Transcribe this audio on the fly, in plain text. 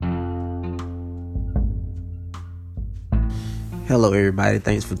Hello, everybody.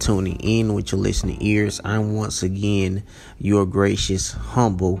 Thanks for tuning in with your listening ears. I'm once again your gracious,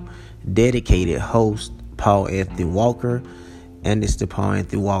 humble, dedicated host, Paul Anthony Walker, and it's the Paul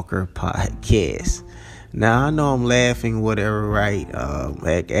Anthony Walker podcast. Now, I know I'm laughing, whatever, right?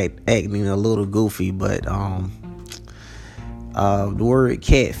 Acting a little goofy, but the word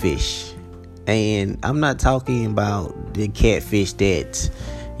catfish, and I'm not talking about the catfish that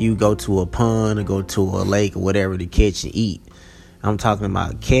you go to a pond or go to a lake or whatever to catch and eat. I'm talking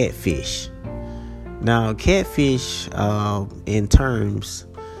about catfish. Now, catfish, in terms,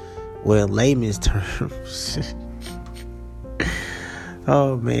 layman's terms.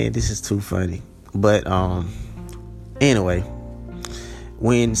 Oh man, this is too funny. But anyway,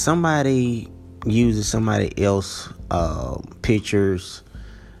 when somebody uses somebody else pictures,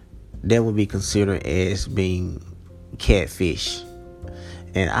 that would be considered as being catfish.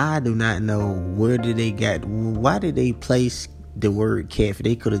 And I do not know why did they place the word catfish?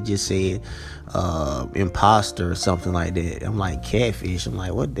 They could have just said imposter or something like that. I'm like, catfish. I'm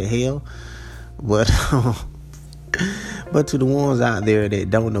like, what the hell? But but to the ones out there that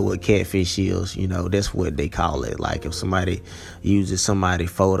don't know what catfish is, that's what they call it. Like if somebody uses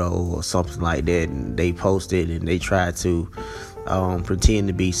somebody's photo or something like that and they post it and they try to pretend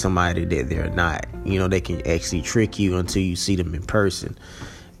to be somebody that they're not, they can actually trick you until you see them in person.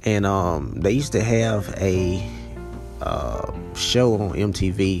 And they used to have a show on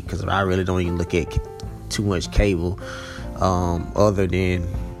MTV, because I really don't even look at too much cable other than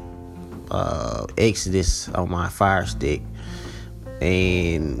Exodus on my Fire Stick,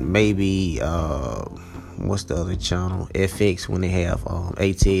 and maybe what's the other channel, FX, when they have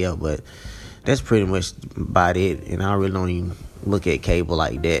ATL, but that's pretty much about it. And I really don't even look at cable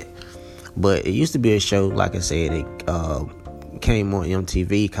like that. But it used to be a show, like I said, it came on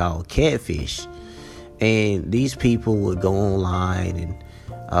MTV called Catfish. And these people would go online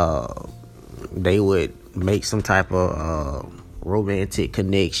and they would make some type of romantic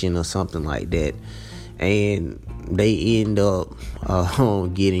connection or something like that. And they end up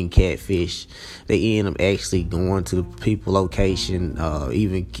getting catfish. They end up actually going to the people location. I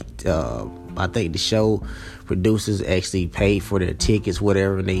think the show producers actually pay for their tickets,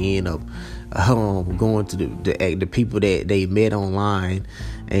 whatever, and they end up going to the people that they met online,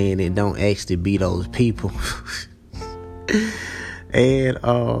 and it don't actually be those people. And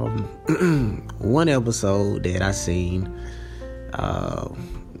one episode that I seen,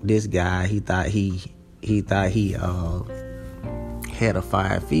 this guy, he thought he had a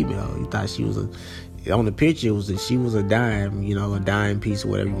fine female. He thought she was on the picture she was a dime, a dime piece or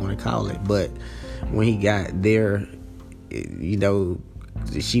whatever you want to call it. But when he got there,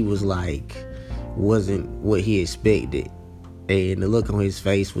 she was wasn't what he expected. And the look on his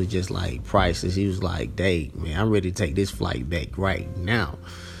face was just like priceless. He was like, dang, man, I'm ready to take this flight back right now.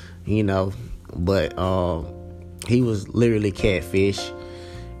 But he was literally catfish.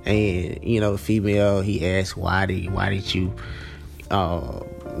 And, female, he asked, why did you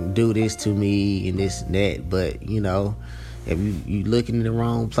do this to me and this and that? But, if you looking in the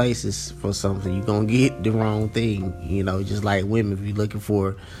wrong places for something, you're going to get the wrong thing. Just like women, if you're looking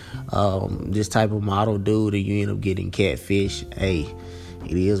for this type of model dude and you end up getting catfish, hey,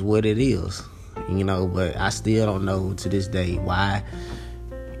 it is what it is. But I still don't know to this day why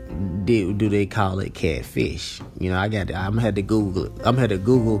do they call it catfish. I'm gonna have to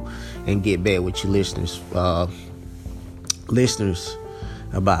Google and get back with you listeners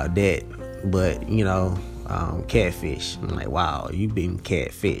about that. But catfish, I'm like, wow, you been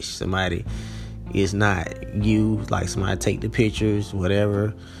catfish. Somebody is not you, like somebody take the pictures,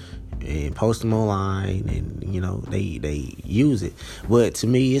 whatever, and post them online, and they use it. But to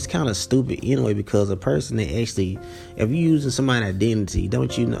me, it's kind of stupid anyway, because a person that actually, if you're using somebody's identity,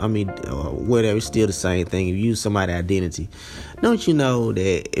 don't you know, whatever, it's still the same thing. If you use somebody's identity, don't you know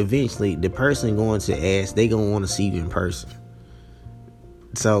that eventually the person going to ask, they gonna want to see you in person?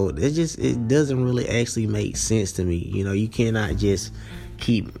 So it doesn't really actually make sense to me. You cannot just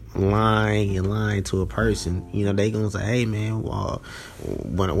keep lying to a person. They gonna say, hey man,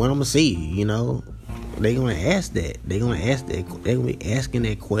 when I'm gonna see you, they gonna ask that. They gonna be asking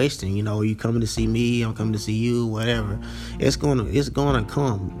that question. Are you coming to see me? I'm coming to see you, whatever. It's gonna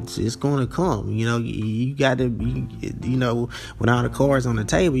come. It's gonna come. You gotta, when all the cards on the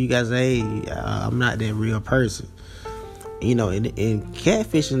table, you gotta say, hey, I'm not that real person. And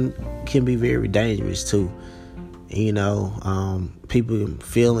catfishing can be very dangerous too. People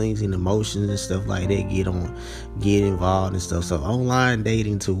feelings and emotions and stuff like that get involved and stuff. So online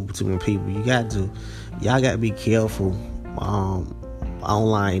dating to when people, y'all got to be careful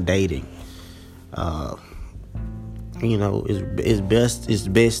online dating. it's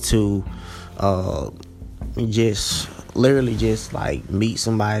best to just literally just like meet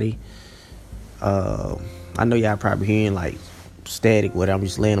somebody. I know y'all probably hearing like static, whatever. I'm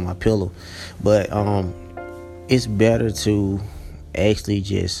just laying on my pillow, but it's better to actually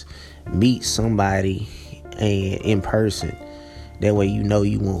just meet somebody in person. That way,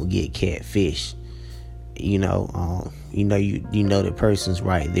 you won't get catfished. You know the person's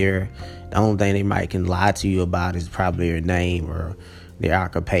right there. The only thing they might can lie to you about is probably their name or their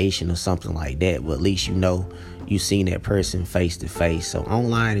occupation or something like that. But at least you've seen that person face to face. So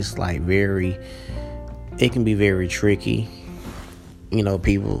online, it's like it can be very tricky.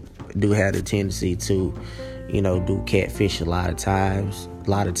 People do have the tendency to, do catfish a lot of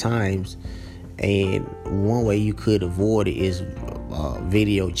times. And one way you could avoid it is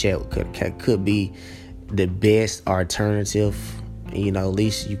video chat could be the best alternative. At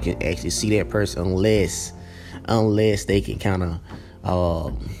least you can actually see that person unless they can kind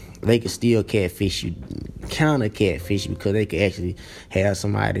of they can still catfish you because they can actually have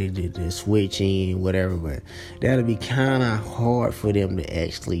somebody to switch in, whatever. But that'll be kind of hard for them to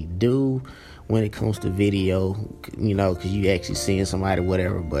actually do when it comes to video, because you actually seeing somebody,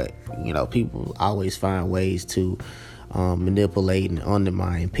 whatever. But people always find ways to manipulate and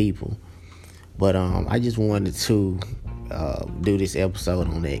undermine people. But I just wanted to do this episode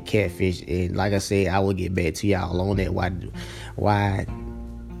on that catfish, and like I said, I will get back to y'all on that. Why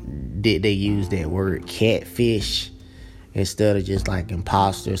did they use that word catfish instead of just like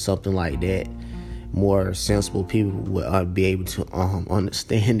imposter or something like that? More sensible people would be able to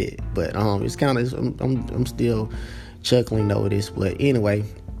understand it. But it's kind of I'm still chuckling over this. But anyway,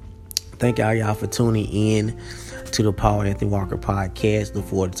 thank y'all for tuning in to the Paul Anthony Walker podcast. Look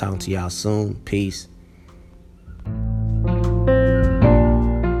forward to talking to y'all soon. Peace.